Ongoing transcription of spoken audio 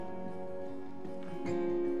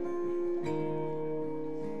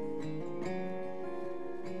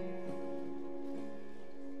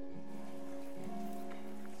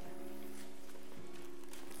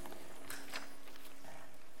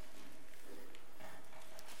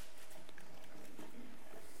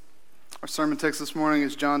sermon text this morning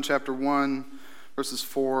is John chapter 1, verses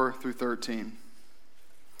 4 through 13.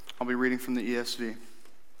 I'll be reading from the ESV.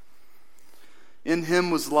 In him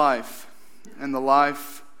was life, and the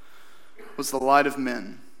life was the light of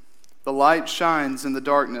men. The light shines in the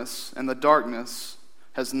darkness, and the darkness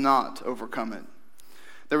has not overcome it.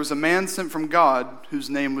 There was a man sent from God whose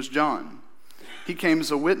name was John. He came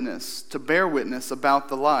as a witness, to bear witness about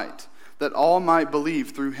the light, that all might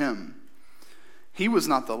believe through him. He was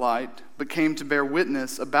not the light, but came to bear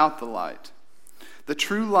witness about the light. The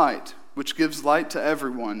true light, which gives light to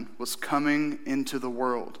everyone, was coming into the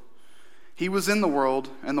world. He was in the world,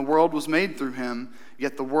 and the world was made through him,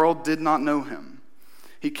 yet the world did not know him.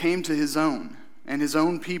 He came to his own, and his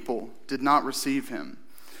own people did not receive him.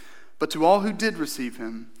 But to all who did receive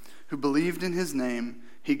him, who believed in his name,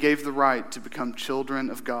 he gave the right to become children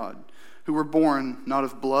of God, who were born not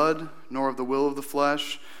of blood, nor of the will of the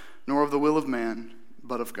flesh, nor of the will of man,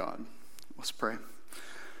 but of God. Let's pray.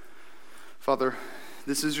 Father,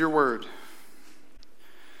 this is your word.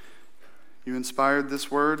 You inspired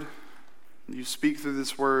this word. You speak through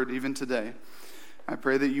this word even today. I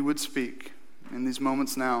pray that you would speak in these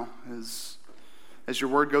moments now. As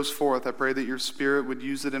your word goes forth, I pray that your Spirit would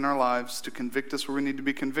use it in our lives to convict us where we need to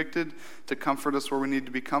be convicted, to comfort us where we need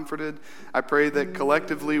to be comforted. I pray that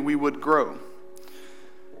collectively we would grow.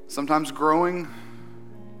 Sometimes growing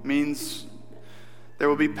means there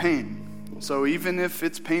will be pain. So even if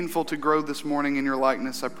it's painful to grow this morning in your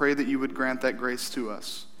likeness, I pray that you would grant that grace to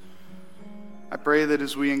us. I pray that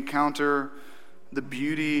as we encounter the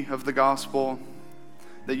beauty of the gospel,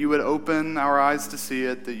 that you would open our eyes to see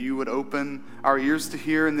it, that you would open our ears to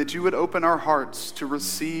hear, and that you would open our hearts to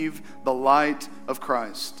receive the light of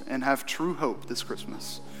Christ and have true hope this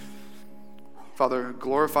Christmas. Father,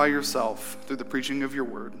 glorify yourself through the preaching of your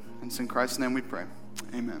word. And it's in Christ's name we pray.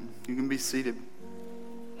 Amen. You can be seated.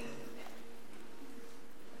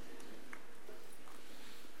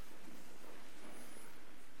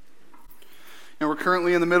 And we're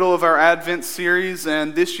currently in the middle of our Advent series,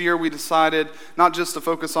 and this year we decided not just to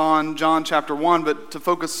focus on John chapter 1, but to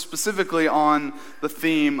focus specifically on the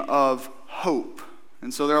theme of hope.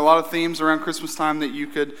 And so there are a lot of themes around Christmas time that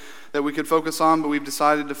we could focus on, but we've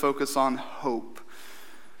decided to focus on hope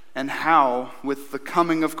and how, with the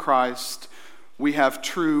coming of Christ, we have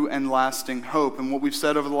true and lasting hope. And what we've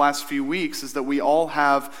said over the last few weeks is that we all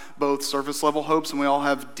have both surface level hopes and we all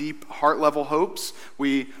have deep heart level hopes.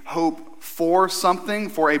 We hope for something,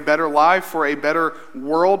 for a better life, for a better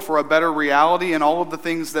world, for a better reality, and all of the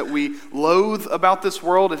things that we loathe about this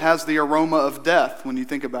world. It has the aroma of death when you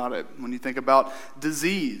think about it. When you think about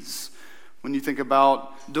disease, when you think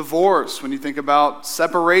about divorce, when you think about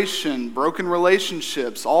separation, broken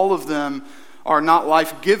relationships, all of them are not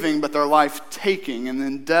life-giving, but they're life-taking. And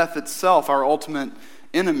then death itself, our ultimate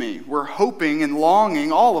enemy. We're hoping and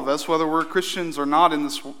longing, all of us, whether we're Christians or not in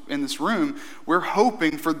this room, we're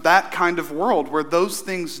hoping for that kind of world where those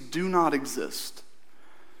things do not exist.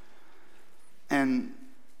 And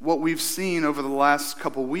what we've seen over the last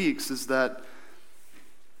couple weeks is that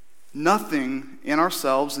nothing in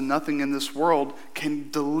ourselves and nothing in this world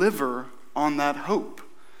can deliver on that hope.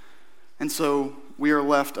 And so we are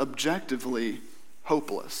left objectively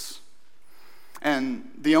hopeless. And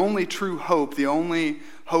the only true hope, the only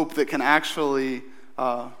hope that can actually,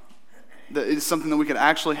 that is something that we can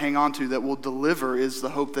actually hang on to that will deliver, is the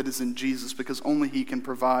hope that is in Jesus, because only he can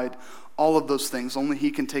provide all of those things. Only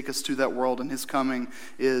he can take us to that world, and his coming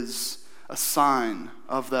is a sign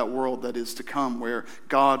of that world that is to come, where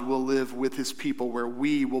God will live with his people, where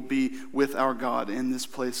we will be with our God in this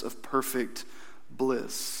place of perfect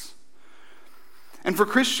bliss. And for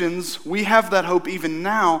Christians, we have that hope even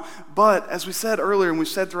now, but as we said earlier, and we've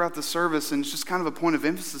said throughout the service, and it's just kind of a point of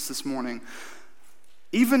emphasis this morning,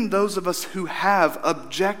 even those of us who have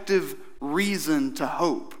objective reason to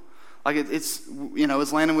hope, like it's,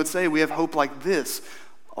 as Landon would say, we have hope like this.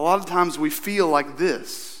 A lot of times we feel like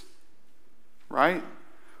this, right?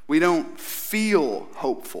 We don't feel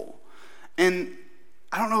hopeful. And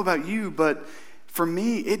I don't know about you, but for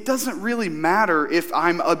me, it doesn't really matter if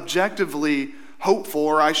I'm objectively hopeful,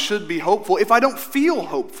 or I should be hopeful, if I don't feel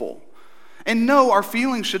hopeful. And no, our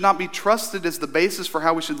feelings should not be trusted as the basis for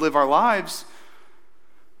how we should live our lives.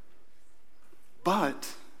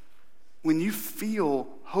 But when you feel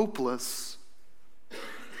hopeless,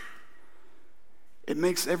 it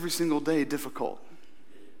makes every single day difficult.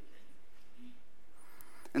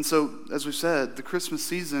 And so, as we said, the Christmas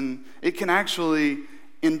season, it can actually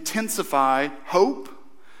intensify hope,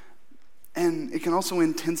 and it can also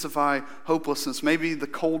intensify hopelessness. Maybe the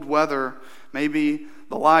cold weather, maybe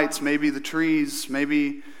the lights, maybe the trees,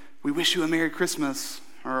 maybe we wish you a Merry Christmas,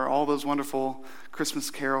 or all those wonderful Christmas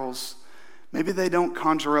carols, maybe they don't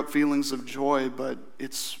conjure up feelings of joy, but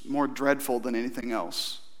it's more dreadful than anything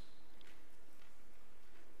else.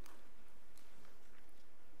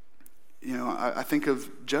 I think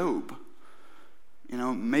of Job.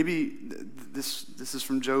 Maybe this is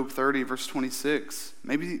from Job 30, verse 26.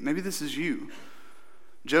 Maybe this is you.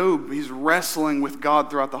 Job, he's wrestling with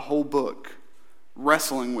God throughout the whole book.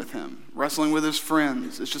 Wrestling with him. Wrestling with his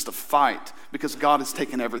friends. It's just a fight because God has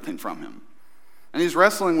taken everything from him. And he's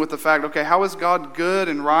wrestling with the fact, okay, how is God good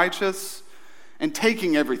and righteous and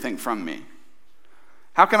taking everything from me?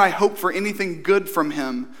 How can I hope for anything good from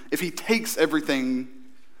him if he takes everything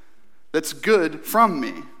that's good from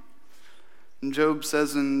me? And Job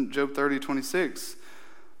says in Job 30:26,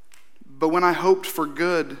 but when I hoped for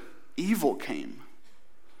good, evil came.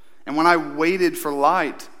 And when I waited for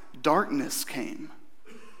light, darkness came.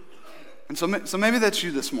 And so maybe that's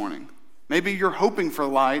you this morning. Maybe you're hoping for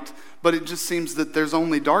light, but it just seems that there's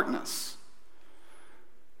only darkness.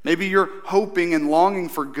 Maybe you're hoping and longing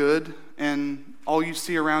for good, and all you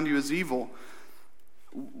see around you is evil.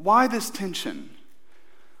 Why this tension?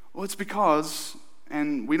 Well, it's because,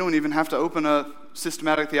 and we don't even have to open a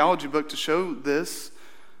systematic theology book to show this,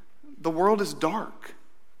 the world is dark.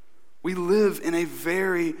 We live in a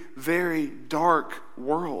very, very dark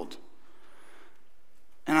world.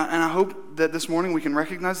 And I hope that this morning we can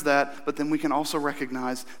recognize that, but then we can also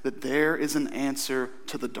recognize that there is an answer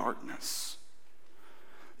to the darkness.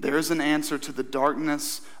 There is an answer to the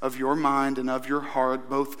darkness of your mind and of your heart,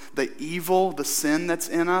 both the evil, the sin that's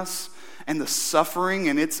in us, and the suffering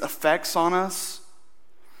and its effects on us.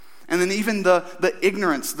 And then even the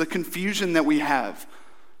ignorance, the confusion that we have.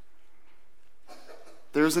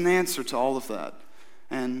 There's an answer to all of that.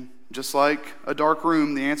 And just like a dark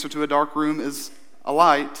room, the answer to a dark room is a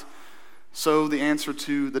light. So the answer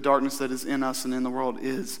to the darkness that is in us and in the world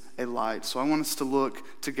is a light. So I want us to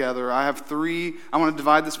look together. I want to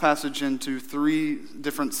divide this passage into 3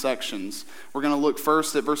 different sections. We're going to look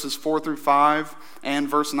first at verses 4 through 5 and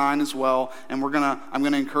verse 9 as well. And I'm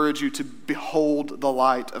going to encourage you to behold the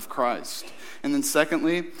light of Christ. And then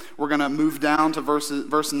secondly, we're going to move down to verse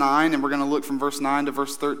 9, and we're going to look from verse 9 to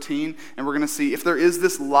verse 13. And we're going to see if there is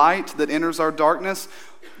this light that enters our darkness,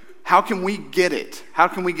 how can we get it? How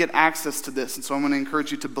can we get access to this? And so I'm going to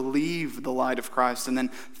encourage you to believe the light of Christ. And then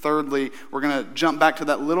thirdly, we're going to jump back to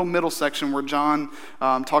that little middle section where John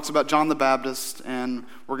talks about John the Baptist. And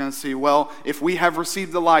we're going to see, well, if we have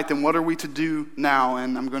received the light, then what are we to do now?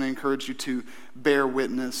 And I'm going to encourage you to bear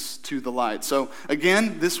witness to the light. So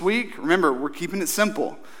again, this week, remember, we're keeping it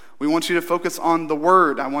simple. We want you to focus on the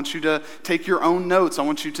Word. I want you to take your own notes. I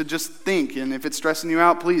want you to just think. And if it's stressing you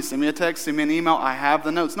out, please send me a text, send me an email. I have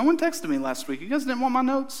the notes. No one texted me last week. You guys didn't want my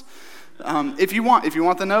notes? If you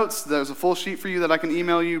want the notes, there's a full sheet for you that I can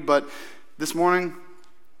email you. But this morning,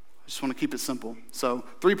 I just want to keep it simple. So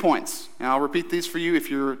 3 points. And I'll repeat these for you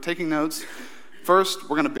if you're taking notes. First,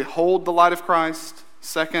 we're going to behold the light of Christ.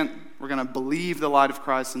 Second, we're going to believe the light of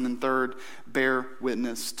Christ. And then third, bear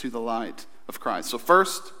witness to the light of Christ. So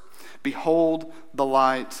first, behold the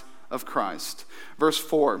light of Christ. Verse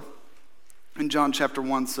 4 in John chapter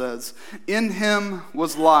 1 says, in him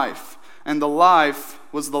was life, and the life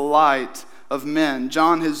was the light of men.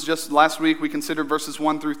 John has just, last week we considered verses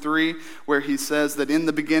 1 through 3, where he says that in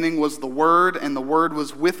the beginning was the Word, and the Word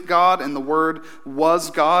was with God, and the Word was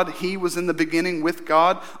God. He was in the beginning with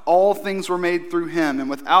God. All things were made through him, and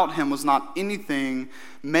without him was not anything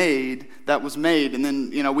made that was made. And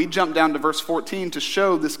then, we jump down to verse 14 to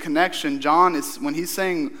show this connection. John is, when he's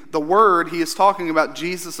saying the Word, he is talking about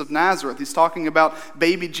Jesus of Nazareth. He's talking about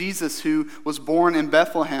baby Jesus who was born in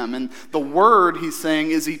Bethlehem. And the Word, he's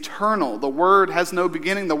saying, is eternal. The Word has no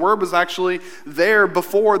beginning. The Word was actually there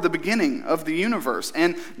before the beginning of the universe.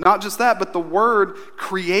 And not just that, but the Word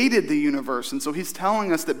created the universe. And so he's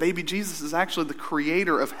telling us that baby Jesus is actually the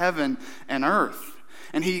creator of heaven and earth.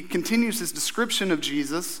 And he continues his description of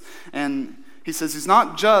Jesus, and he says he's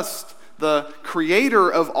not just the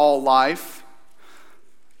creator of all life.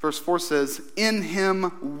 Verse 4 says, in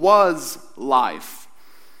him was life,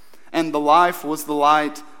 and the life was the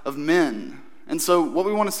light of men. And so what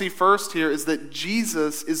we want to see first here is that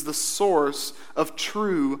Jesus is the source of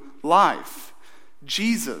true life.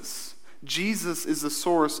 Jesus is the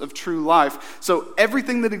source of true life. So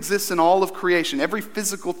everything that exists in all of creation, every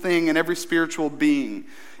physical thing and every spiritual being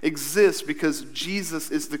exists because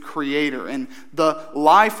Jesus is the creator. And the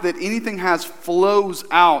life that anything has flows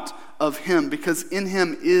out of him because in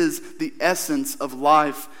him is the essence of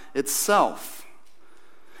life itself.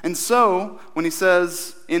 And so, when he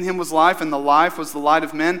says, in him was life, and the life was the light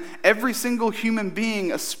of men, every single human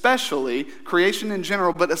being, especially, creation in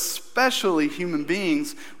general, but especially human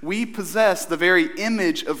beings, we possess the very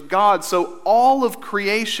image of God. So all of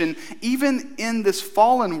creation, even in this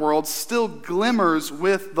fallen world, still glimmers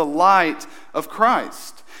with the light of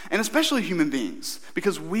Christ. And especially human beings,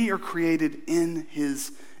 because we are created in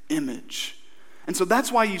his image. And so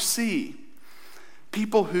that's why you see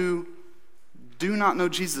people who do not know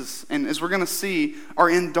Jesus, and as we're going to see, are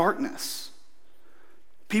in darkness.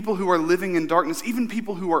 People who are living in darkness, even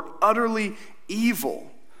people who are utterly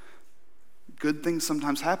evil. Good things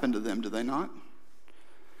sometimes happen to them, do they not?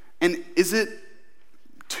 And is it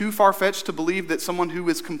too far-fetched to believe that someone who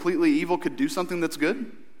is completely evil could do something that's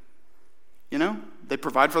good? You know, they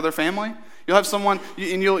provide for their family. You'll have someone,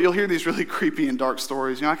 and you'll hear these really creepy and dark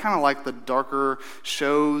stories. You know, I kind of like the darker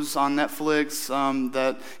shows on Netflix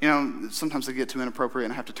that, you know, sometimes they get too inappropriate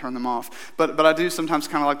and I have to turn them off. But I do sometimes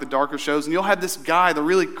kind of like the darker shows. And you'll have this guy, the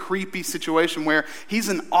really creepy situation where he's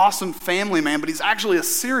an awesome family man, but he's actually a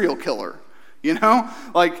serial killer. You know,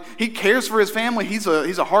 like he cares for his family. He's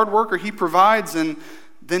a hard worker. He provides, and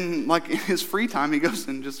then like in his free time, he goes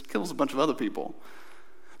and just kills a bunch of other people.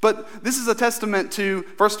 But this is a testament to,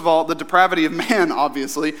 first of all, the depravity of man,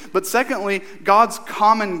 obviously, but secondly, God's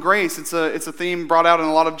common grace. It's a theme brought out in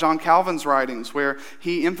a lot of John Calvin's writings, where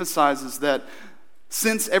he emphasizes that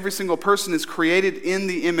since every single person is created in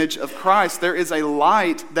the image of Christ, there is a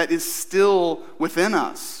light that is still within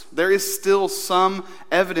us. There is still some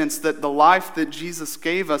evidence that the life that Jesus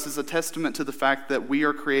gave us is a testament to the fact that we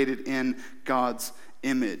are created in God's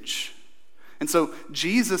image. And so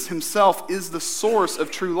Jesus himself is the source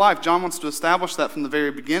of true life. John wants to establish that from the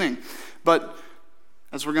very beginning. But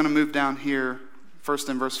as we're going to move down here, first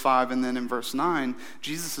in verse 5 and then in verse 9,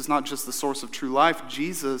 Jesus is not just the source of true life.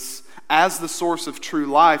 Jesus, as the source of true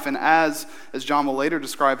life, and as John will later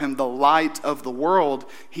describe him, the light of the world,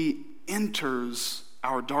 he enters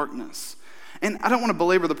our darkness. And I don't want to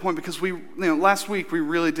belabor the point, because last week we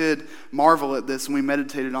really did marvel at this and we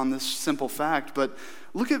meditated on this simple fact. But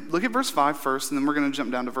look at verse 5 first, and then we're going to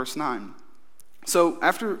jump down to verse 9. So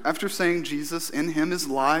after saying Jesus, in him is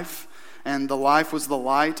life, and the life was the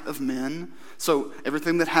light of men. So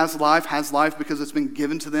everything that has life because it's been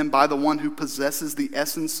given to them by the one who possesses the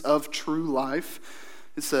essence of true life.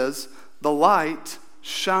 It says, the light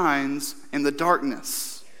shines in the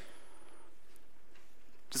darkness.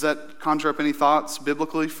 Does that conjure up any thoughts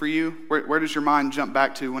biblically for you? Where does your mind jump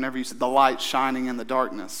back to whenever you see the light shining in the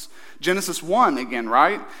darkness? Genesis 1 again,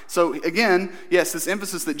 right? So again, yes, this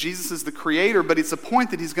emphasis that Jesus is the creator, but it's a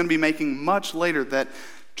point that he's going to be making much later, that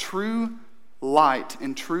true light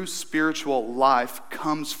and true spiritual life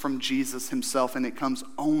comes from Jesus himself, and it comes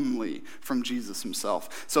only from Jesus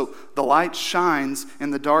himself. So the light shines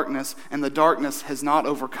in the darkness, and the darkness has not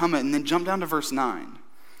overcome it. And then jump down to verse 9.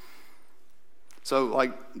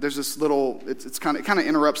 So, there's this little, it kind of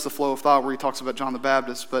interrupts the flow of thought where he talks about John the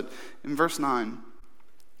Baptist, but in verse 9,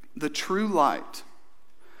 the true light,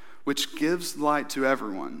 which gives light to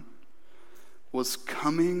everyone, was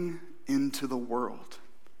coming into the world.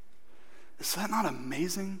 Is that not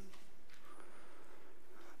amazing?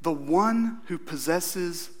 The one who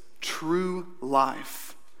possesses true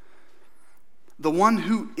life, the one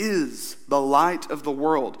who is the light of the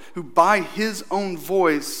world, who by his own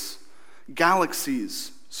voice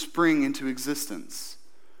galaxies spring into existence.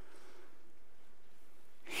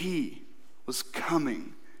 He was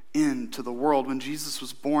coming into the world. When Jesus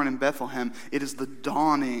was born in Bethlehem, it is the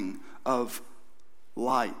dawning of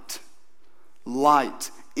light.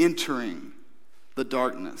 Light entering the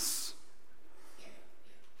darkness.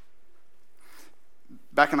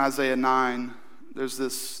 Back in Isaiah 9, there's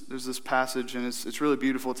this passage, and it's really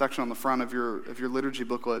beautiful. It's actually on the front of your liturgy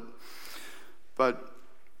booklet. But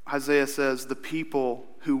Isaiah says, the people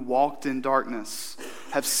who walked in darkness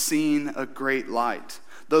have seen a great light.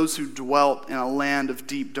 Those who dwelt in a land of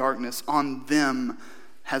deep darkness, on them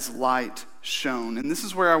has light shone. And this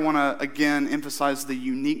is where I want to, again, emphasize the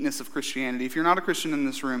uniqueness of Christianity. If you're not a Christian in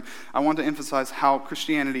this room, I want to emphasize how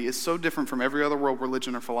Christianity is so different from every other world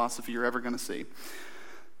religion or philosophy you're ever going to see.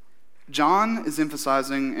 John is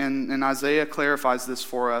emphasizing, and Isaiah clarifies this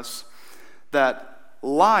for us, that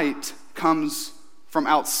light comes from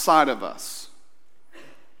outside of us.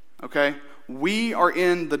 Okay? We are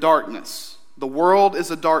in the darkness. The world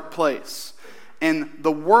is a dark place. And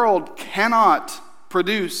the world cannot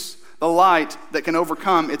produce the light that can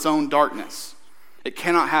overcome its own darkness. It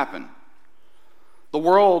cannot happen. The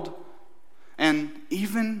world, and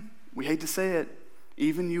even, we hate to say it,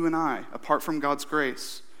 even you and I, apart from God's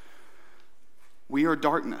grace, we are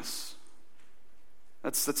darkness.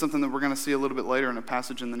 That's something that we're going to see a little bit later in a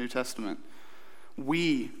passage in the New Testament.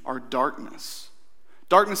 We are darkness.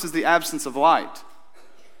 Darkness is the absence of light.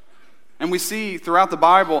 And we see throughout the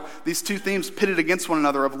Bible these two themes pitted against one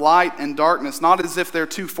another of light and darkness, not as if they're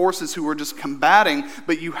two forces who are just combating,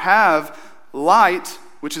 but you have light,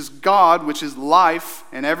 which is God, which is life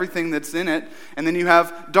and everything that's in it, and then you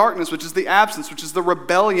have darkness, which is the absence, which is the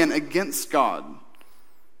rebellion against God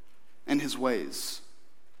and his ways.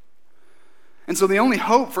 And so the only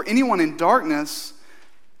hope for anyone in darkness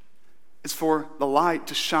is for the light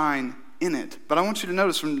to shine in it. But I want you to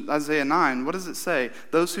notice from Isaiah 9, what does it say?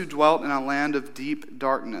 Those who dwelt in a land of deep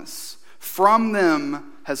darkness, from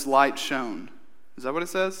them has light shone. Is that what it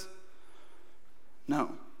says?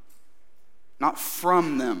 No. Not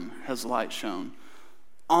from them has light shone.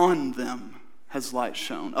 On them has light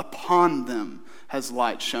shone. Upon them has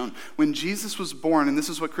light shone. When Jesus was born, and this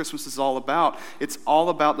is what Christmas is all about, it's all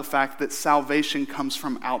about the fact that salvation comes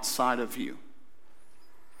from outside of you.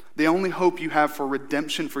 The only hope you have for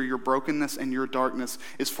redemption for your brokenness and your darkness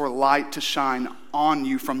is for light to shine on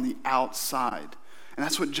you from the outside. And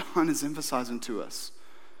that's what John is emphasizing to us.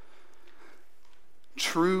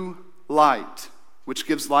 True light, which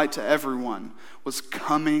gives light to everyone, was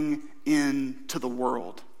coming into the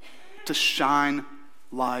world to shine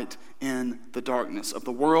light in the darkness of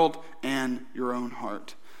the world and your own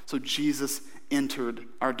heart. So Jesus entered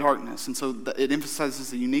our darkness. And so it emphasizes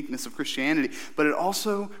the uniqueness of Christianity, but it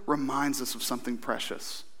also reminds us of something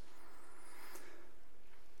precious.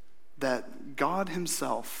 That God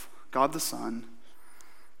himself, God the Son,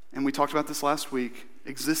 and we talked about this last week,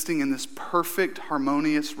 existing in this perfect,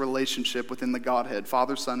 harmonious relationship within the Godhead,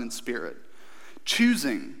 Father, Son, and Spirit,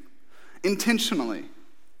 choosing intentionally,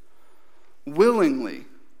 willingly,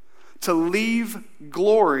 to leave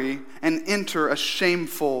glory and enter a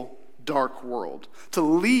shameful dark world, to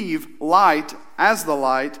leave light as the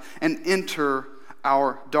light and enter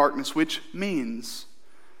our darkness, which means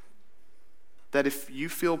that if you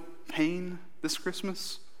feel pain this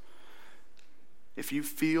Christmas, if you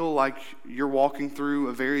feel like you're walking through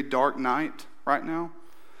a very dark night right now,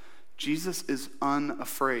 Jesus is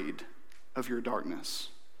unafraid of your darkness.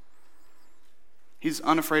 He's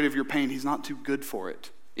unafraid of your pain. He's not too good for it,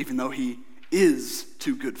 even though he is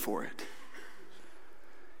too good for it.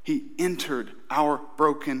 He entered our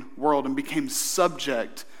broken world and became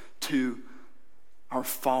subject to our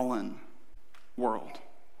fallen world.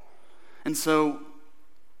 And so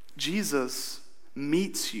Jesus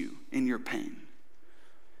meets you in your pain.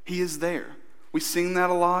 He is there. We sing that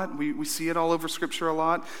a lot. We see it all over Scripture a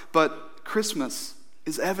lot. But Christmas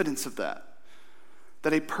is evidence of that.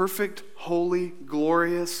 That a perfect, holy,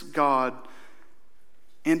 glorious God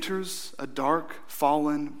enters a dark,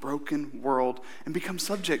 fallen, broken world and becomes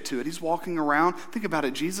subject to it. He's walking around. Think about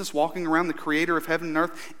it. Jesus walking around, the creator of heaven and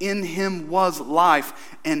earth. In him was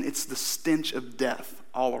life, and it's the stench of death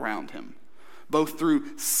all around him. Both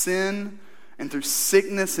through sin and through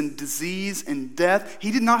sickness and disease and death.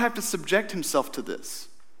 He did not have to subject himself to this.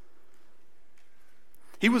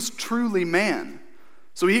 He was truly man.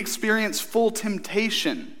 So he experienced full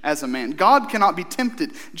temptation as a man. God cannot be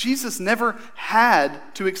tempted. Jesus never had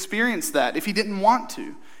to experience that. If he didn't want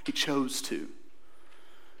to, he chose to.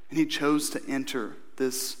 And he chose to enter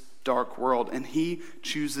this dark world. And he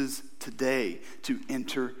chooses today to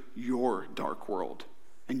enter your dark world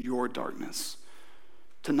and your darkness.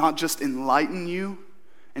 To not just enlighten you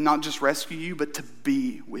and not just rescue you, but to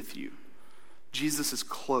be with you. Jesus is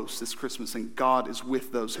close this Christmas, and God is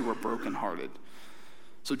with those who are brokenhearted.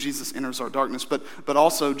 So Jesus enters our darkness, but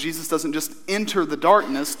also Jesus doesn't just enter the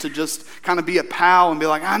darkness to just kind of be a pal and be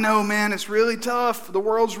like, I know, man, it's really tough. The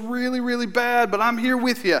world's really, really bad, but I'm here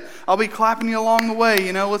with you. I'll be clapping you along the way.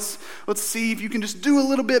 You know, let's see if you can just do a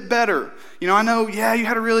little bit better. You know, I know, yeah, you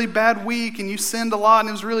had a really bad week and you sinned a lot and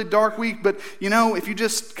it was a really dark week, but you know, if you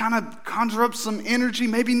just kind of conjure up some energy,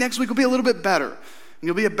 maybe next week will be a little bit better. And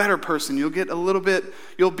you'll be a better person. You'll be a little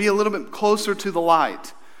bit closer to the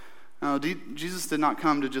light. No, Jesus did not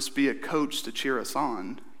come to just be a coach to cheer us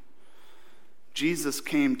on. Jesus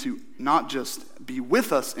came to not just be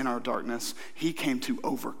with us in our darkness, he came to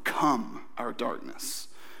overcome our darkness.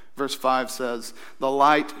 Verse 5 says, the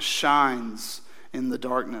light shines in the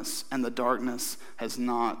darkness, and the darkness has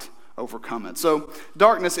not overcome it. So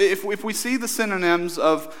darkness, if we see the synonyms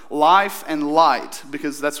of life and light,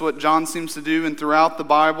 because that's what John seems to do and throughout the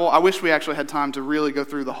Bible, I wish we actually had time to really go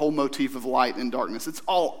through the whole motif of light and darkness. It's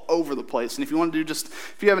all over the place. And if you want to do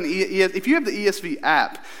if you have the ESV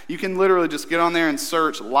app, you can literally just get on there and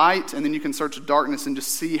search light, and then you can search darkness and just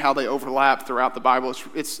see how they overlap throughout the Bible.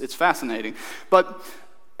 It's fascinating. But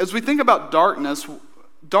as we think about darkness,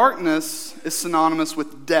 darkness is synonymous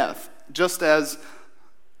with death, just as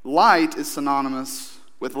light is synonymous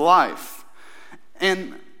with life.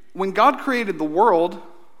 And when God created the world,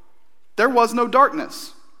 there was no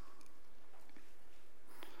darkness.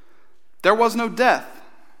 There was no death.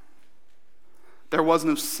 There was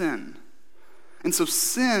no sin. And so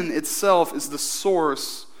sin itself is the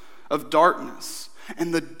source of darkness.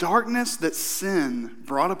 And the darkness that sin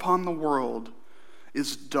brought upon the world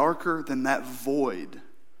is darker than that void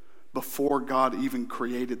before God even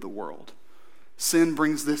created the world. Sin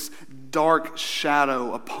brings this dark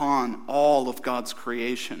shadow upon all of God's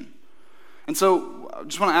creation. And so I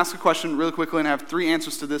just want to ask a question really quickly, and I have 3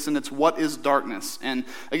 answers to this, and it's, what is darkness? And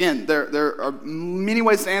again, there are many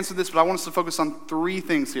ways to answer this, but I want us to focus on 3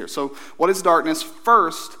 things here. So what is darkness?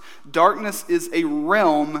 First, darkness is a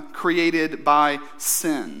realm created by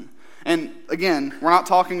sin. And again, we're not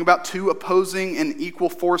talking about 2 opposing and equal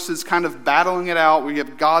forces kind of battling it out. We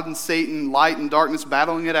have God and Satan, light and darkness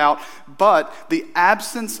battling it out. But the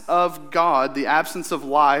absence of God, the absence of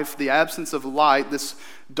life, the absence of light, this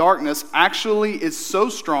darkness actually is so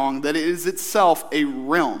strong that it is itself a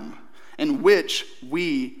realm in which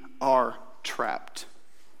we are trapped.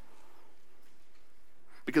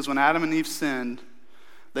 Because when Adam and Eve sinned,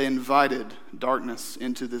 they invited darkness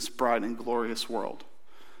into this bright and glorious world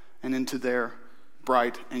and into their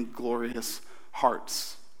bright and glorious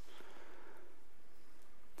hearts.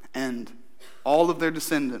 And all of their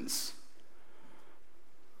descendants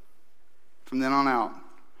from then on out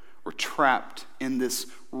were trapped in this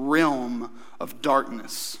realm of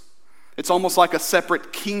darkness. It's almost like a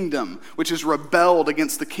separate kingdom which has rebelled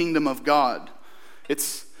against the kingdom of God.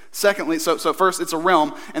 It's secondly, so first it's a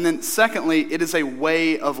realm, and then secondly, it is a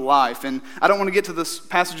way of life. And I don't want to get to this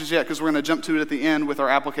passages yet because we're going to jump to it at the end with our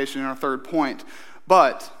application in our 3rd point.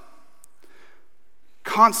 But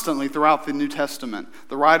constantly throughout the New Testament,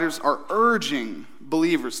 the writers are urging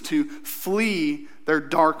believers to flee their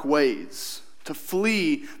dark ways, to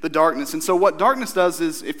flee the darkness. And so what darkness does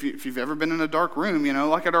is, if you've ever been in a dark room,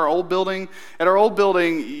 like at our old building,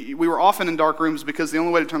 we were often in dark rooms because the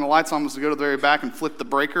only way to turn the lights on was to go to the very back and flip the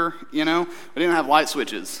breaker, We didn't have light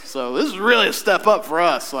switches. So this is really a step up for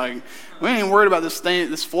us. Like, we ain't even worried about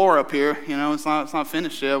this floor up here, it's not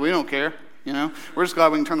finished yet. We don't care, We're just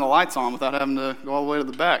glad we can turn the lights on without having to go all the way to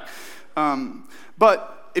the back.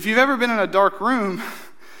 But if you've ever been in a dark room,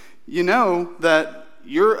 you know that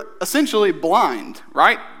you're essentially blind,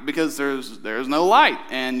 right? Because there's no light,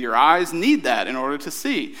 and your eyes need that in order to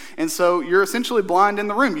see. And so you're essentially blind in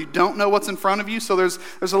the room. You don't know what's in front of you, so there's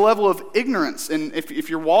a level of ignorance. And if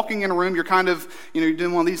you're walking in a room, you're kind of, you're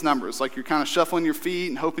doing one of these numbers, like you're kind of shuffling your feet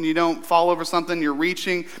and hoping you don't fall over something. You're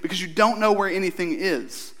reaching because you don't know where anything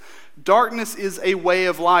is. Darkness is a way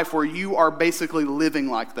of life where you are basically living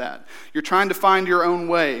like that. You're trying to find your own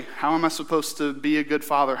way. How am I supposed to be a good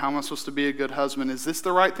father? How am I supposed to be a good husband? Is this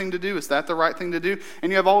the right thing to do? Is that the right thing to do?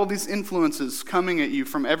 And you have all of these influences coming at you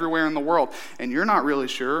from everywhere in the world, and you're not really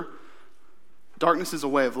sure. Darkness is a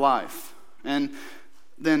way of life. And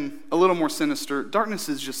then a little more sinister, darkness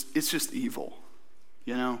is just evil,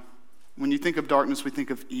 When you think of darkness, we think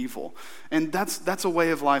of evil. And that's a way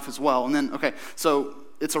of life as well. And then, so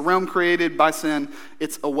it's a realm created by sin.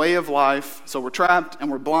 It's a way of life. So we're trapped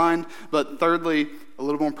and we're blind. But thirdly, a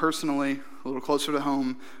little more personally, a little closer to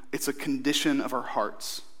home, it's a condition of our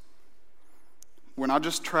hearts. We're not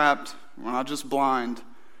just trapped. We're not just blind.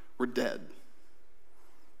 We're dead.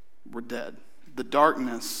 We're dead. The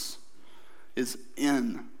darkness is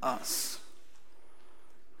in us.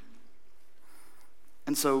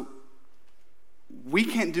 And so we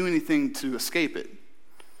can't do anything to escape it.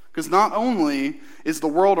 Because not only is the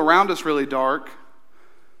world around us really dark,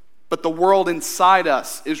 but the world inside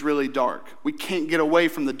us is really dark. We can't get away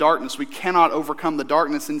from the darkness. We cannot overcome the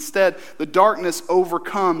darkness. Instead, the darkness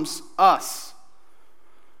overcomes us.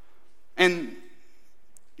 And,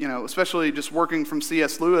 especially just working from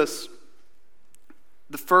C.S. Lewis,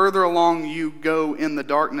 the further along you go in the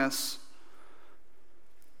darkness,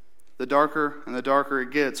 the darker and the darker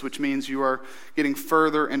it gets, which means you are getting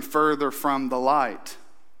further and further from the light.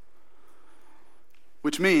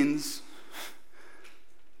 Which means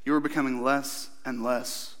you are becoming less and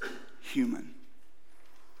less human.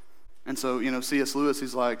 And so, C.S. Lewis,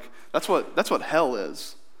 he's like, that's what hell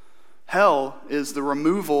is. Hell is the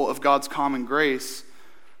removal of God's common grace,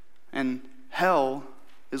 and hell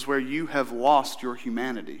is where you have lost your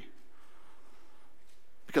humanity.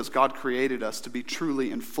 Because God created us to be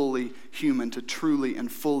truly and fully human, to truly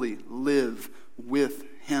and fully live with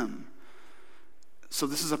Him. So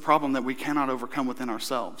this is a problem that we cannot overcome within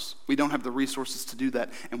ourselves. We don't have the resources to do that,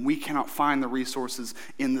 and we cannot find the resources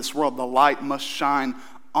in this world. The light must shine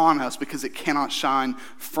on us because it cannot shine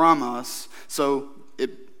from us. So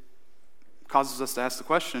it causes us to ask the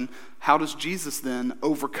question, how does Jesus then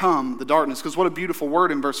overcome the darkness? Because what a beautiful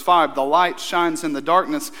word in verse 5. The light shines in the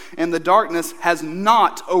darkness, and the darkness has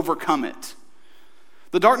not overcome it.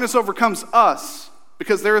 The darkness overcomes us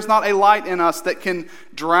because there is not a light in us that can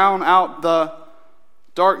drown out the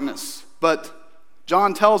darkness. But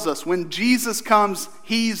John tells us when Jesus comes,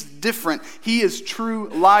 he's different. He is true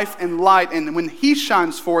life and light. And when he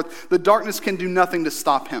shines forth, the darkness can do nothing to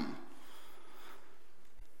stop him.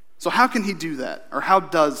 So how can he do that? Or how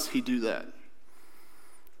does he do that?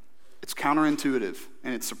 It's counterintuitive,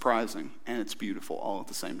 and it's surprising, and it's beautiful all at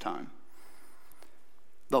the same time.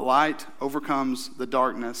 The light overcomes the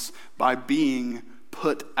darkness by being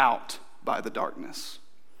put out by the darkness.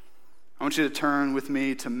 I want you to turn with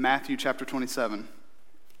me to Matthew chapter 27.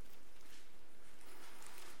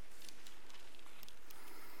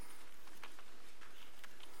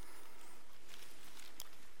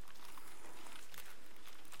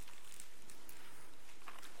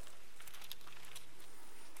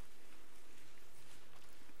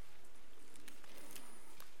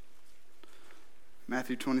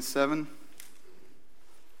 Matthew 27.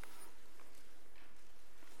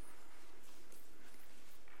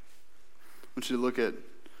 I want you to look at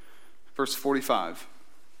verse 45,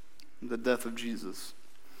 the death of Jesus.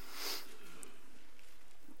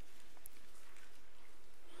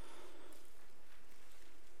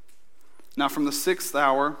 Now from the 6th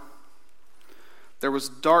hour, there was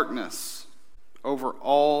darkness over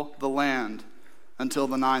all the land until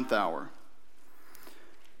the 9th hour.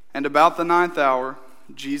 And about the 9th hour,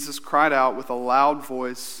 Jesus cried out with a loud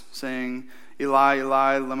voice, saying, Eli,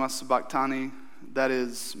 Eli, lema sabachthani, that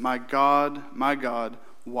is, my God,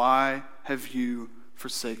 why have you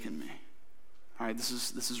forsaken me? All right, this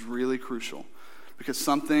is really crucial because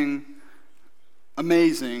something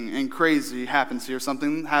amazing and crazy happens here.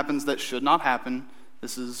 Something happens that should not happen.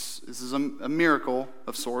 This is a miracle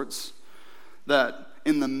of sorts, that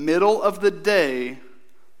in the middle of the day,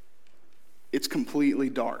 it's completely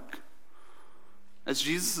dark. As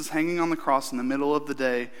Jesus is hanging on the cross in the middle of the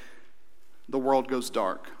day, the world goes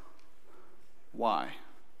dark. Why?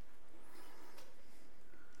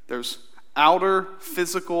 There's outer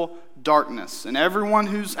physical darkness. And everyone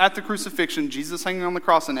who's at the crucifixion, Jesus hanging on the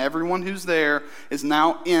cross, and everyone who's there is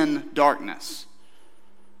now in darkness.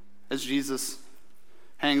 As Jesus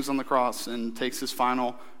hangs on the cross and takes his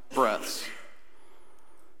final breaths.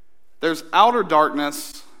 There's outer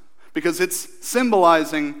darkness because it's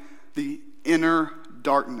symbolizing the inner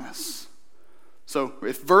darkness. So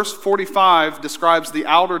if verse 45 describes the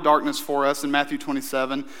outer darkness for us in Matthew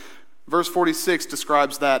 27, verse 46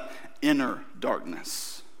 describes that inner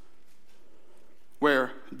darkness,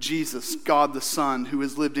 where Jesus, God the Son, who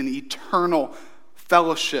has lived in eternal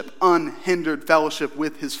fellowship, unhindered fellowship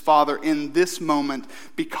with his Father in this moment,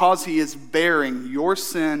 because he is bearing your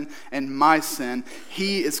sin and my sin,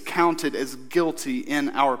 he is counted as guilty in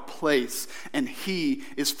our place, and he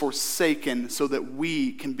is forsaken so that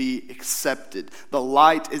we can be accepted. The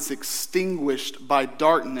light is extinguished by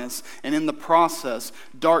darkness, and in the process,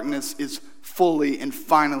 darkness is fully and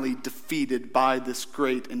finally defeated by this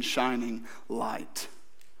great and shining light.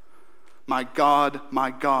 My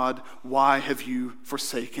God, why have you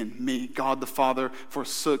forsaken me? God the Father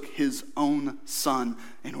forsook his own Son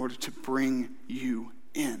in order to bring you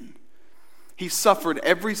in. He suffered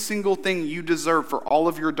every single thing you deserve for all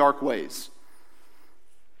of your dark ways.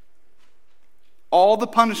 All the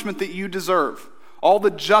punishment that you deserve, all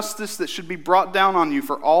the justice that should be brought down on you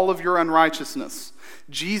for all of your unrighteousness,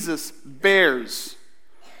 Jesus bears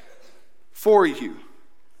for you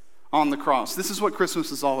on the cross. This is what Christmas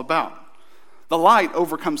is all about. The light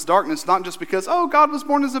overcomes darkness, not just because, God was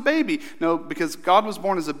born as a baby. No, because God was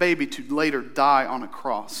born as a baby to later die on a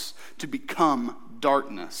cross, to become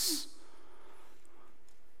darkness,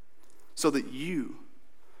 so that you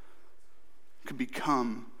could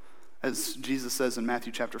become, as Jesus says in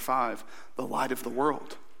Matthew chapter 5, the light of the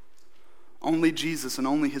world. Only Jesus and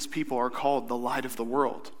only his people are called the light of the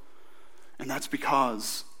world. And that's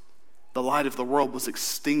because the light of the world was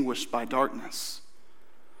extinguished by darkness.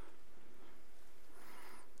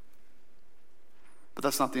 But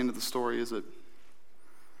that's not the end of the story, is it?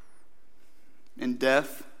 In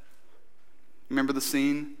death, remember the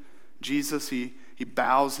scene? Jesus, he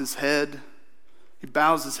bows his head. He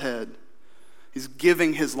bows his head. He's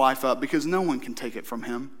giving his life up because no one can take it from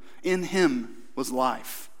him. In him was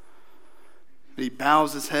life. But he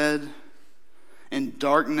bows his head in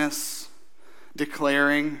darkness,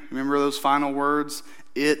 declaring, remember those final words?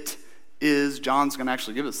 It is, John's going to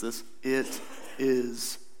actually give us this, it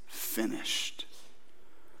is finished.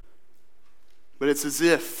 But it's as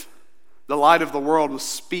if the light of the world was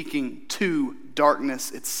speaking to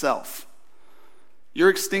darkness itself. You're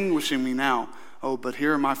extinguishing me now. Oh, but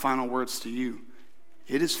here are my final words to you.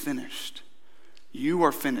 It is finished. You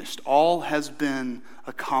are finished. All has been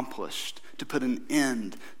accomplished to put an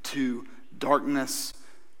end to darkness,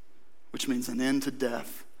 which means an end to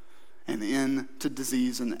death, an end to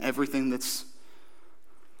disease, and everything that's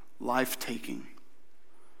life-taking.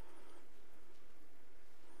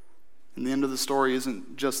 And the end of the story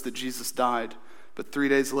isn't just that Jesus died, but 3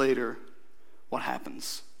 days later, what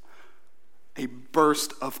happens? A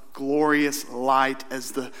burst of glorious light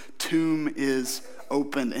as the tomb is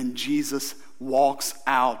opened and Jesus walks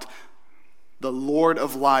out. The Lord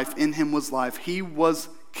of life, in him was life. He was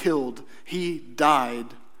killed. He died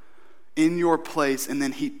in your place, and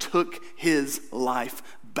then he took his life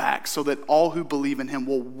back so that all who believe in him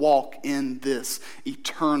will walk in this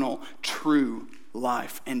eternal, true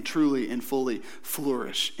life and truly and fully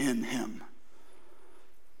flourish in him.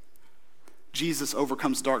 Jesus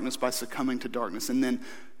overcomes darkness by succumbing to darkness and then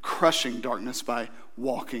crushing darkness by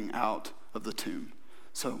walking out of the tomb.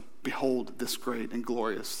 So behold this great and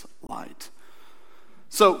glorious light.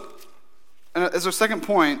 So as our second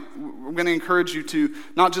point, we're going to encourage you to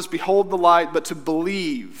not just behold the light, but to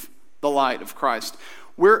believe the light of Christ.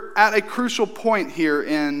 We're at a crucial point here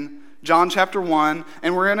in John chapter 1,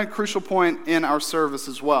 and we're in a crucial point in our service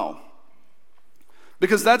as well.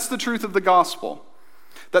 Because that's the truth of the gospel.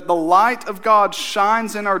 That the light of God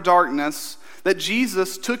shines in our darkness, that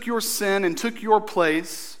Jesus took your sin and took your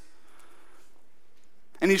place,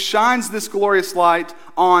 and he shines this glorious light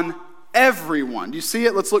on everyone. Do you see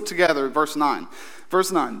it? Let's look together at verse 9.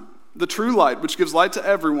 Verse 9, the true light, which gives light to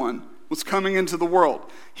everyone, was coming into the world.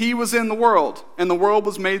 He was in the world, and the world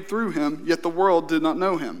was made through him, yet the world did not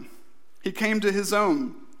know him. He came to his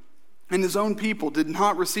own, and his own people did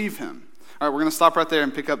not receive him. All right, we're going to stop right there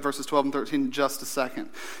and pick up verses 12 and 13 in just a second.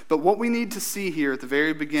 But what we need to see here at the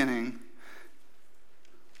very beginning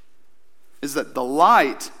is that the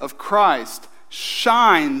light of Christ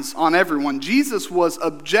shines on everyone. Jesus was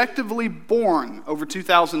objectively born over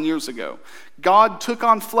 2,000 years ago. God took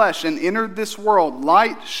on flesh and entered this world.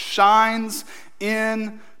 Light shines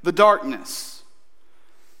in the darkness.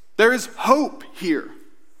 There is hope here.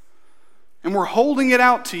 And we're holding it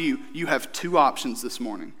out to you. You have two options this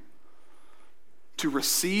morning: to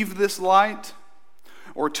receive this light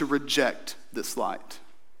or to reject this light.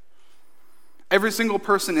 Every single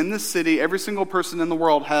person in this city, every single person in the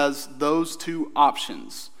world has those two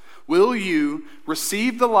options. Will you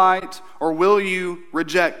receive the light or will you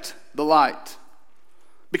reject the light?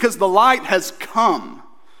 Because the light has come.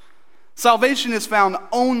 Salvation is found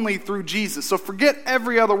only through Jesus. So forget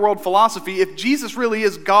every other world philosophy. If Jesus really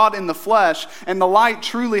is God in the flesh and the light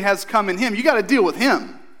truly has come in him, you got to deal with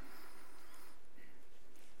him.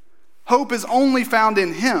 Hope is only found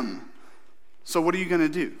in him. So what are you going to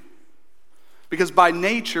do? Because by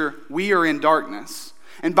nature, we are in darkness.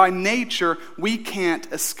 And by nature, we can't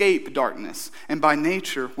escape darkness. And by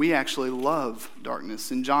nature, we actually love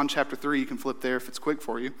darkness. In John chapter 3, you can flip there if it's quick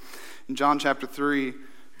for you. In John chapter 3,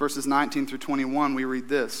 verses 19 through 21, we read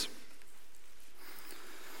this.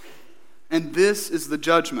 And this is the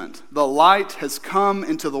judgment. The light has come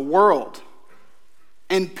into the world,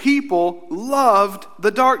 and people loved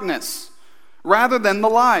the darkness rather than the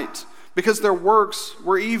light, because their works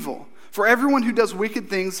were evil. For everyone who does wicked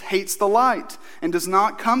things hates the light and does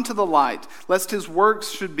not come to the light, lest his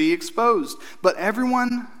works should be exposed. But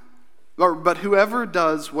whoever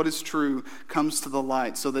does what is true comes to the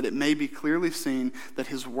light, so that it may be clearly seen that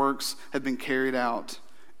his works have been carried out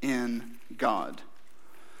in God.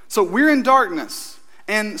 So we're in darkness,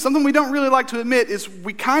 and something we don't really like to admit is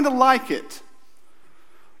we kind of like it.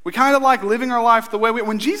 We kind of like living our life the way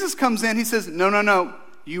when Jesus comes in, he says, no,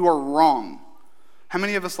 you are wrong. How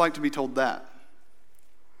many of us like to be told that?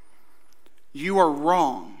 You are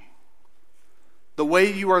wrong. The way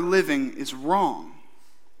you are living is wrong.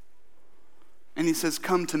 And he says,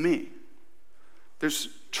 come to me. There's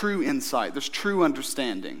true insight. There's true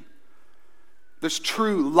understanding. There's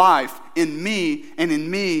true life in me and in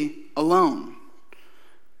me alone.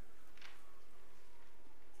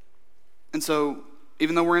 And so,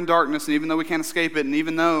 even though we're in darkness, and even though we can't escape it, and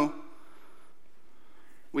even though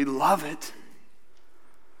we love it,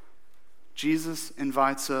 Jesus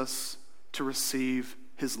invites us to receive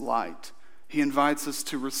his light. He invites us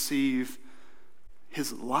to receive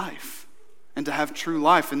his life and to have true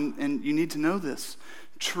life. And you need to know this.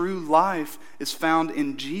 True life is found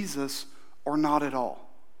in Jesus or not at all.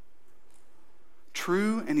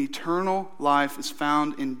 True and eternal life is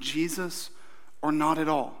found in Jesus or not at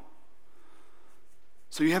all.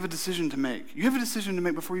 So you have a decision to make. You have a decision to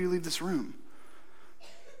make before you leave this room.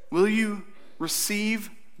 Will you receive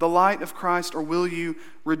the light of Christ, or will you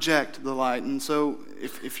reject the light? And so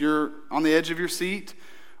if you're on the edge of your seat,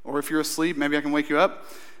 or if you're asleep, maybe I can wake you up.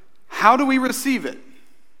 How do we receive it?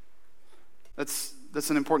 That's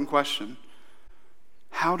an important question.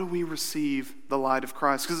 How do we receive the light of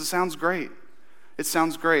Christ? Because it sounds great. It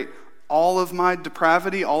sounds great. All of my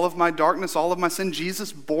depravity, all of my darkness, all of my sin,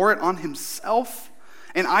 Jesus bore it on himself,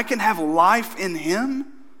 and I can have life in him?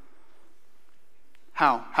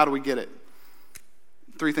 How? How do we get it?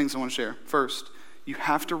 3 things I want to share. First, you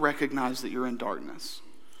have to recognize that you're in darkness.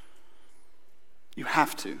 You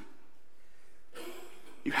have to.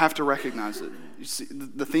 You have to recognize it. You see,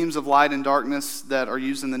 the themes of light and darkness that are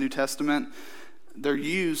used in the New Testament, they're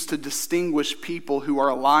used to distinguish people who are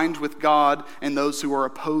aligned with God and those who are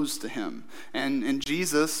opposed to him. And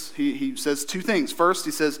Jesus, he says 2 things. First,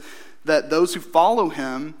 he says that those who follow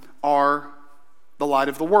him are the light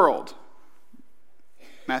of the world.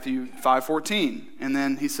 Matthew 5:14. And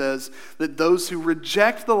then he says that those who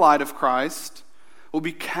reject the light of Christ will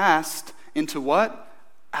be cast into what?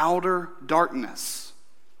 Outer darkness.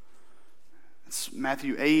 It's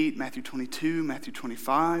Matthew 8, Matthew 22, Matthew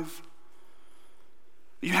 25.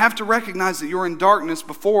 You have to recognize that you're in darkness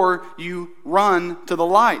before you run to the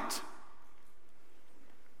light.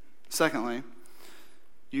 Secondly,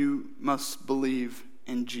 you must believe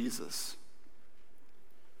in Jesus.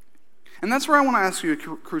 And that's where I want to ask you a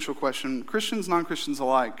crucial question. Christians, non-Christians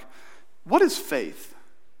alike, what is faith?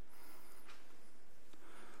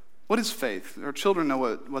 What is faith? Our children know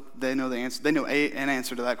what they know the answer. They know an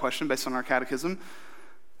answer to that question based on our catechism.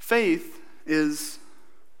 Faith is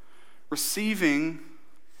receiving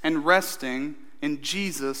and resting in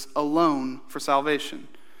Jesus alone for salvation.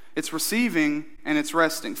 It's receiving and it's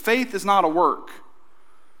resting. Faith is not a work.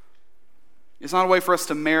 It's not a way for us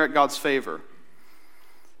to merit God's favor.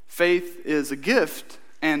 Faith is a gift,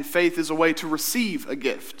 and faith is a way to receive a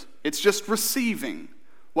gift. It's just receiving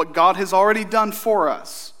what God has already done for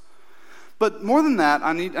us. But more than that,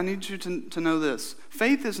 I need you to know this.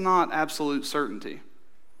 Faith is not absolute certainty.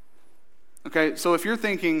 Okay, so if you're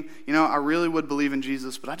thinking, I really would believe in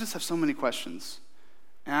Jesus, but I just have so many questions.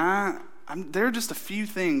 And there are just a few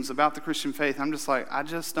things about the Christian faith. I'm just like, I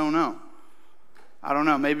just don't know. I don't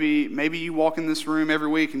know. Maybe you walk in this room every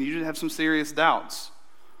week and you just have some serious doubts.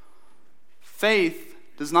 Faith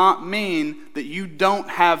does not mean that you don't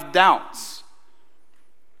have doubts.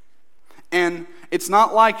 And it's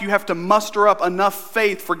not like you have to muster up enough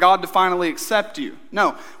faith for God to finally accept you.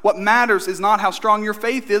 No, what matters is not how strong your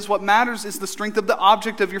faith is. What matters is the strength of the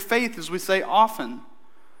object of your faith, as we say often.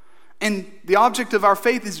 And the object of our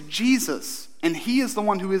faith is Jesus. And he is the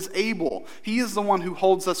one who is able. He is the one who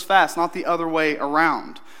holds us fast, not the other way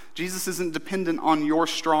around. Jesus isn't dependent on your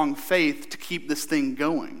strong faith to keep this thing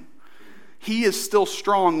going. He is still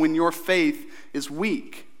strong when your faith is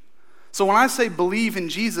weak. So when I say believe in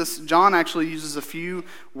Jesus, John actually uses a few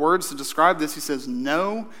words to describe this. He says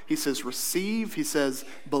know, he says receive, he says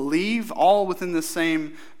believe, all within the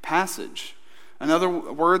same passage. Another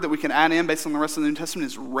word that we can add in based on the rest of the New Testament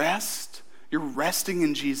is rest. You're resting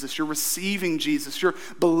in Jesus. You're receiving Jesus. You're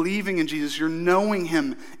believing in Jesus. You're knowing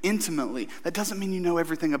him intimately. That doesn't mean you know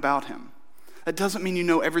everything about him. That doesn't mean you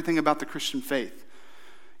know everything about the Christian faith.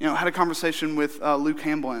 I had a conversation with Luke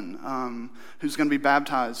Hamblin, who's going to be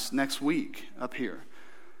baptized next week up here.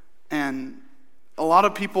 And a lot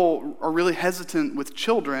of people are really hesitant with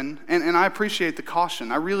children, and I appreciate the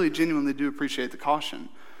caution. I really genuinely do appreciate the caution.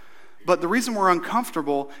 But the reason we're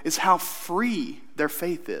uncomfortable is how free their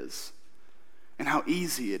faith is and how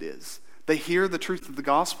easy it is. They hear the truth of the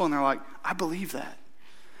gospel and they're like, I believe that.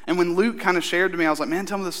 And when Luke kind of shared to me, I was like, man,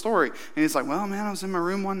 tell me the story. And he's like, well, man, I was in my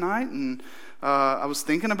room one night and I was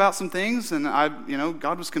thinking about some things, and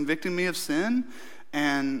God was convicting me of sin,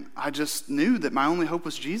 and I just knew that my only hope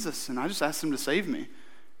was Jesus, and I just asked him to save me.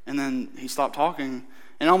 And then he stopped talking,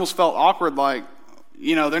 and it almost felt awkward, like,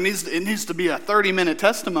 it needs to be a 30-minute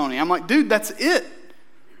testimony. I'm like, dude, that's it.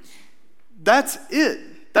 That's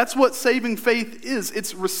it. That's what saving faith is.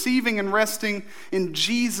 It's receiving and resting in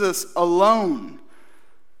Jesus alone.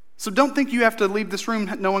 So don't think you have to leave this room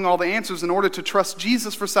knowing all the answers in order to trust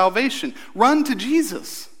Jesus for salvation. Run to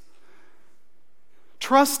Jesus.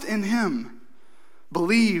 Trust in him.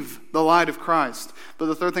 Believe the light of Christ. But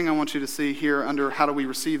the third thing I want you to see here under how do we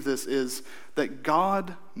receive this is that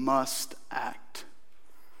God must act.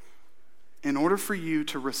 In order for you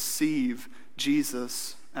to receive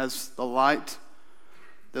Jesus as the light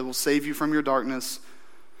that will save you from your darkness,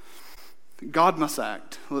 God must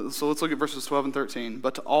act. So let's look at verses 12 and 13.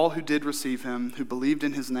 But to all who did receive him, who believed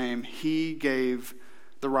in his name, he gave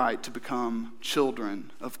the right to become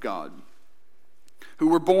children of God, who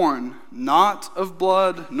were born not of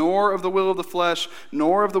blood, nor of the will of the flesh,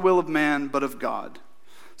 nor of the will of man, but of God.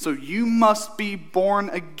 So you must be born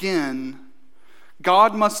again.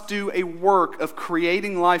 God must do a work of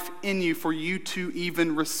creating life in you for you to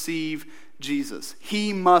even receive Jesus.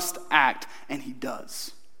 He must act, and he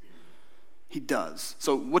does. He does.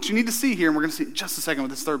 So what you need to see here, and we're going to see in just a second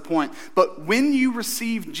with this third point, but when you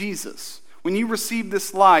receive Jesus, when you receive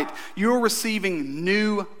this light, you're receiving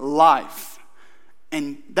new life.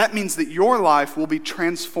 And that means that your life will be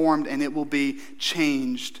transformed and it will be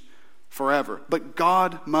changed forever. But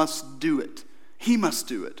God must do it. He must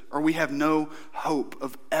do it, or we have no hope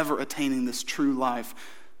of ever attaining this true life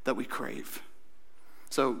that we crave.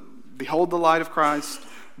 So behold the light of Christ,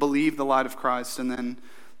 believe the light of Christ, and then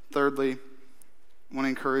thirdly, I want to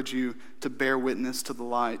encourage you to bear witness to the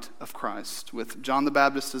light of Christ. With John the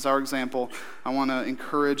Baptist as our example, I want to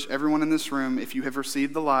encourage everyone in this room, if you have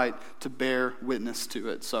received the light, to bear witness to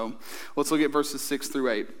it. So let's look at verses 6 through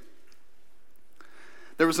 8.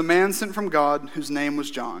 There was a man sent from God whose name was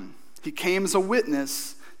John. He came as a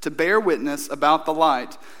witness to bear witness about the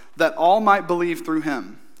light, that all might believe through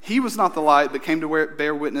him. He was not the light, but came to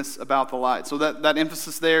bear witness about the light. So that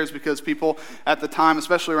emphasis there is because people at the time,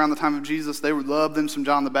 especially around the time of Jesus, they would love them some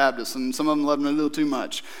John the Baptist, and some of them loved him a little too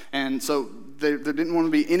much. And so there didn't want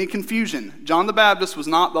to be any confusion. John the Baptist was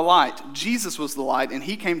not the light. Jesus was the light, and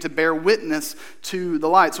he came to bear witness to the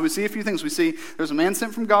light. So we see a few things. We see there's a man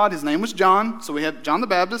sent from God. His name was John. So we have John the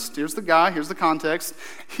Baptist. Here's the guy. Here's the context.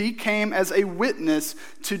 He came as a witness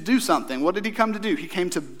to do something. What did he come to do? He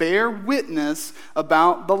came to bear witness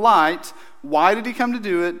about the light. Why did he come to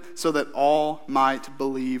do it? So that all might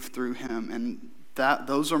believe through him. And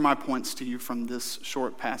those are my points to you from this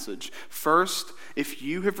short passage. First, if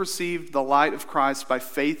you have received the light of Christ by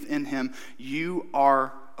faith in him, you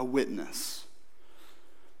are a witness.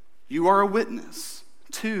 You are a witness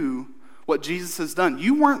to what Jesus has done.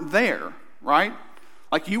 You weren't there, right?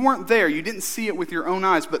 Like you weren't there. You didn't see it with your own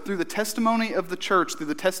eyes, but through the testimony of the church, through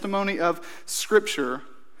the testimony of Scripture,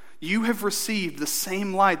 you have received the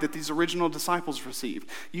same light that these original disciples received.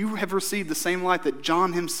 You have received the same light that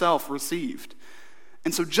John himself received.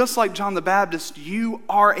 And so just like John the Baptist, you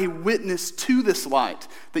are a witness to this light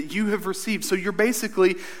that you have received. So you're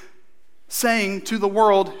basically saying to the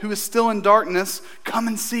world who is still in darkness, come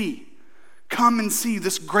and see. Come and see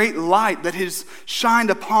this great light that has shined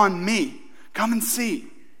upon me. Come and see.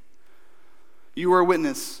 You are a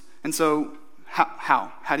witness. And so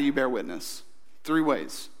how? How do you bear witness? 3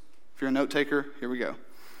 ways. If you're a note taker, here we go.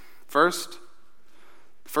 First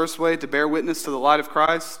way to bear witness to the light of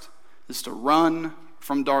Christ is to run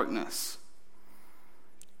from darkness.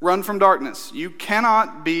 Run from darkness. You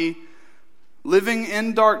cannot be living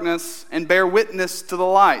in darkness and bear witness to the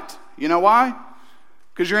light. You know why?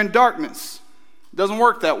 Because you're in darkness. It doesn't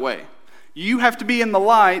work that way. You have to be in the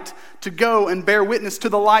light to go and bear witness to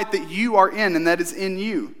the light that you are in and that is in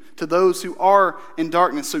you, to those who are in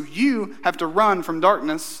darkness. So you have to run from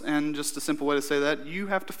darkness, and just a simple way to say that, you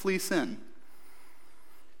have to flee sin.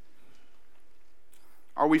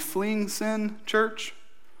 Are we fleeing sin, church?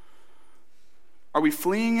 Are we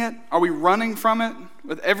fleeing it? Are we running from it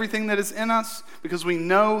with everything that is in us? Because we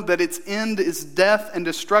know that its end is death and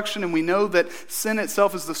destruction, and we know that sin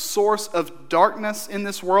itself is the source of darkness in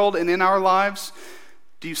this world and in our lives.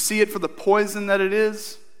 Do you see it for the poison that it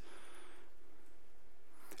is?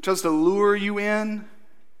 It tries to lure you in,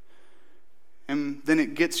 and then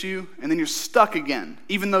it gets you, and then you're stuck again,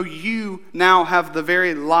 even though you now have the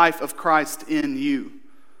very life of Christ in you.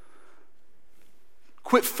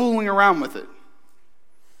 Quit fooling around with it.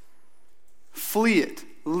 Flee it.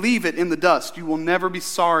 Leave it in the dust. You will never be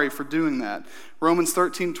sorry for doing that. Romans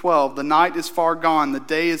 13:12, the night is far gone, the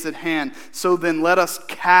day is at hand. So then let us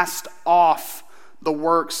cast off the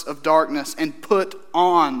works of darkness and put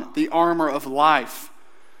on the armor of life.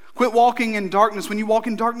 Quit walking in darkness. When you walk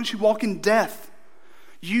in darkness, you walk in death.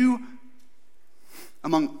 You,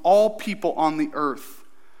 among all people on the earth,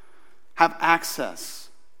 have access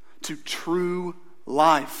to true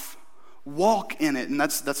life. Walk in it. And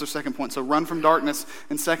that's our second point. So run from darkness.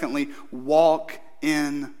 And secondly, walk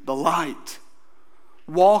in the light.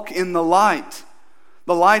 Walk in the light.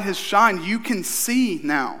 The light has shined. You can see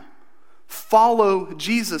now. Follow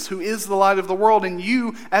Jesus, who is the light of the world. And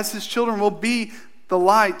you, as his children, will be the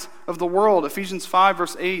light of the world. Ephesians 5,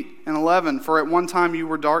 verse 8 and 11. For at one time you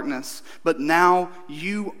were darkness, but now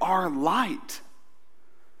you are light.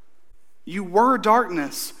 You were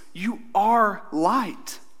darkness. You are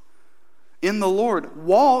light in the Lord.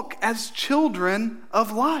 Walk as children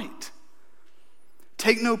of light.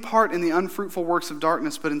 Take no part in the unfruitful works of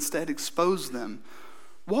darkness, but instead expose them.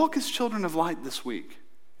 Walk as children of light this week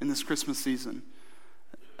in this Christmas season.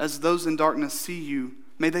 As those in darkness see you,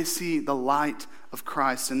 may they see the light of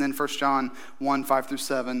Christ. And then 1 John 1, 5 through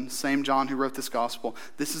 7, same John who wrote this gospel.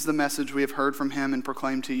 This is the message we have heard from him and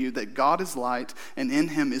proclaimed to you, that God is light, and in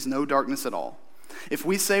him is no darkness at all. If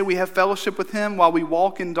we say we have fellowship with him while we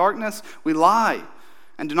walk in darkness, we lie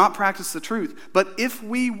and do not practice the truth. But if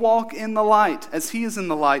we walk in the light, as he is in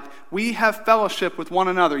the light, we have fellowship with one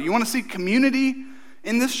another. You want to see community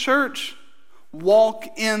in this church? Walk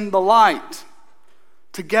in the light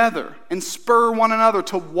together and spur one another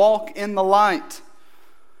to walk in the light.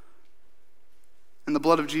 And the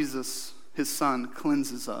blood of Jesus, his son,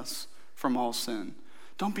 cleanses us from all sin.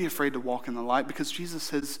 Don't be afraid to walk in the light, because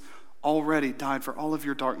Jesus has already died for all of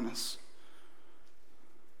your darkness.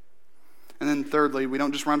 And then thirdly, we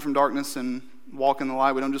don't just run from darkness and walk in the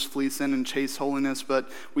light. We don't just flee sin and chase holiness, but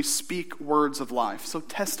we speak words of life. So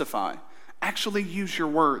testify. Actually use your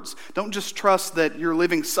words. Don't just trust that you're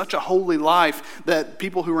living such a holy life that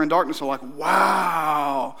people who are in darkness are like,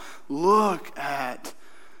 wow, look at,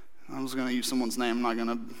 I was going to use someone's name. I'm not going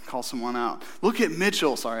to call someone out. Look at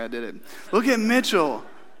Mitchell. Sorry, I did it. Look at Mitchell.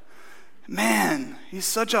 Man, he's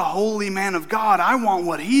such a holy man of God. I want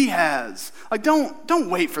what he has. Like, don't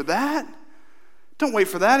wait for that. Don't wait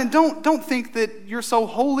for that, and don't think that you're so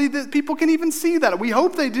holy that people can even see that. We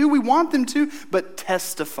hope they do. We want them to, but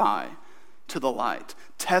testify to the light.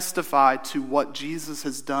 Testify to what Jesus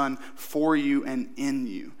has done for you and in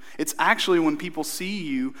you. It's actually when people see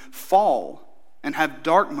you fall and have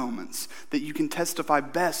dark moments that you can testify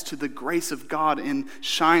best to the grace of God in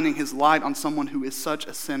shining his light on someone who is such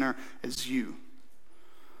a sinner as you.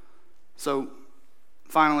 So,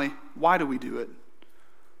 finally, why do we do it?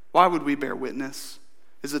 Why would we bear witness?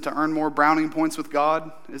 Is it to earn more browning points with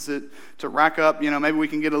God? Is it to rack up, maybe we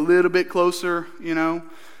can get a little bit closer,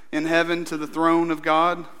 in heaven to the throne of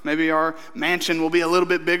God? Maybe our mansion will be a little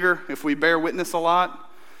bit bigger if we bear witness a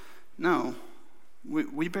lot? No.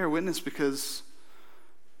 We bear witness because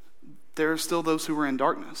there are still those who are in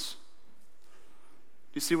darkness.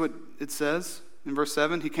 Do you see what it says in verse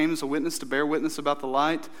 7? He came as a witness to bear witness about the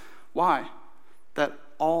light. Why? That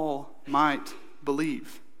all might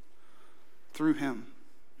believe through him.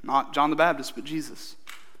 Not John the Baptist, but Jesus.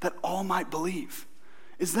 That all might believe.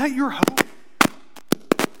 Is that your hope?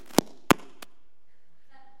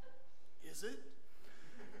 Is it?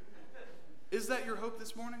 Is that your hope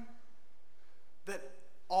this morning? That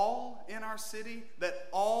all in our city, that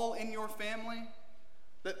all in your family,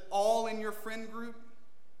 that all in your friend group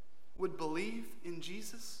would believe in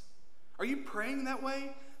Jesus? Are you praying that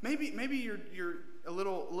way? Maybe you're a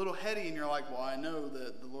little heady and you're like, well, I know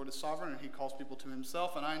that the Lord is sovereign and he calls people to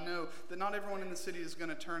himself, and I know that not everyone in the city is going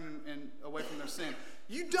to turn away from their sin.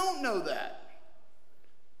 You don't know that.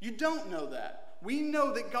 You don't know that. We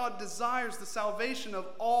know that God desires the salvation of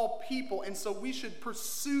all people, and so we should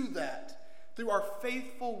pursue that through our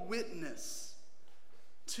faithful witness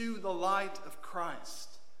to the light of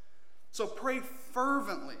Christ. So pray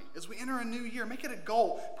fervently as we enter a new year. Make it a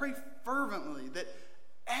goal. Pray fervently that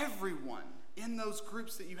everyone in those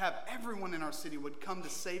groups that you have, everyone in our city would come to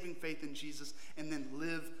saving faith in Jesus and then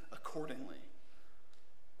live accordingly.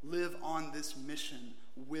 Live on this mission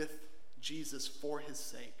with Jesus for his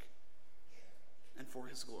sake and for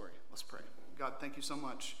his glory. Let's pray. God, thank you so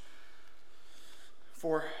much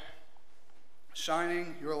for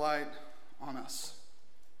shining your light on us.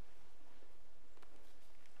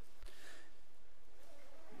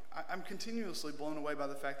 I'm continuously blown away by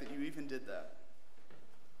the fact that you even did that.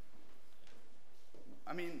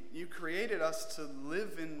 I mean, you created us to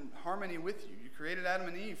live in harmony with you. You created Adam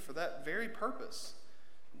and Eve for that very purpose.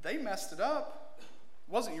 They messed it up.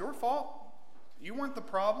 It wasn't your fault. You weren't the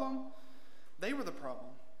problem. They were the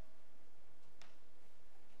problem.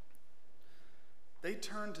 They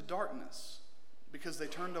turned to darkness because they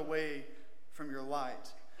turned away from your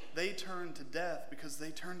light. They turned to death because they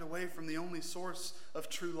turned away from the only source of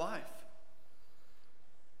true life.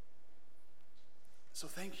 So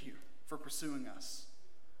thank you for pursuing us.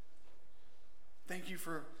 Thank you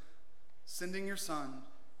for sending your son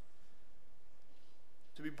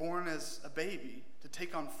to be born as a baby, to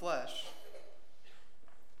take on flesh,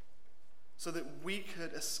 so that we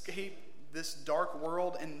could escape this dark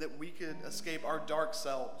world and that we could escape our dark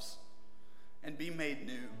selves and be made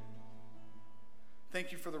new.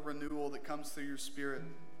 Thank you for the renewal that comes through your Spirit.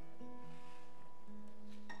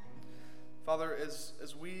 Father,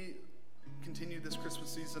 as we continue this Christmas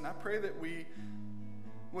season, I pray that we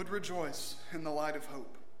would rejoice in the light of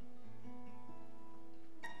hope.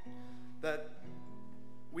 That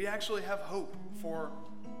we actually have hope for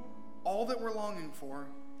all that we're longing for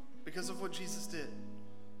because of what Jesus did.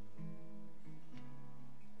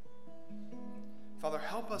 Father,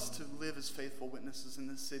 help us to live as faithful witnesses in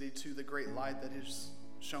this city to the great light that is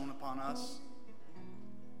shone upon us.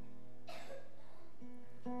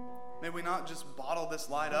 May we not just bottle this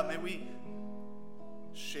light up. May we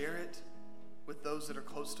share it with those that are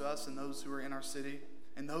close to us and those who are in our city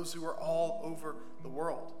and those who are all over the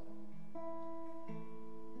world.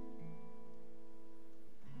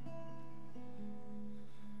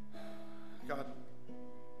 God,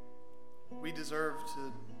 we deserve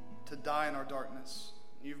to die in our darkness.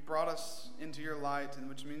 You've brought us into your light, and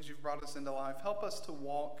which means you've brought us into life. Help us to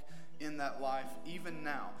walk in that life even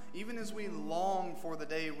now, even as we long for the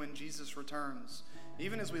day when Jesus returns,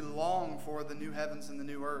 even as we long for the new heavens and the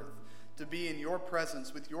new earth, to be in your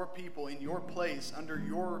presence with your people, in your place, under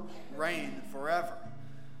your reign forever.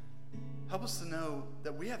 Help us to know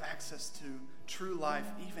that we have access to true life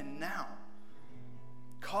even now.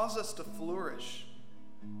 Cause us to flourish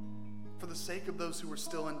for the sake of those who are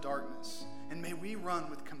still in darkness. And may we run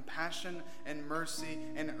with compassion and mercy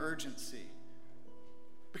and urgency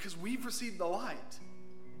because we've received the light.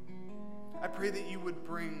 I pray that you would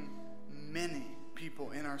bring many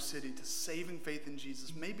people in our city to saving faith in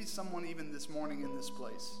Jesus. Maybe someone even this morning in this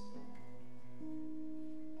place.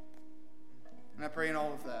 And I pray in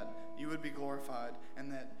all of that, you would be glorified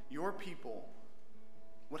and that your people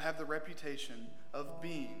would have the reputation of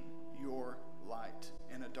being your light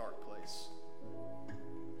in a dark place.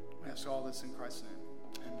 We ask all this in Christ's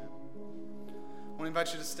name. Amen. I want to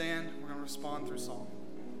invite you to stand. We're going to respond through song.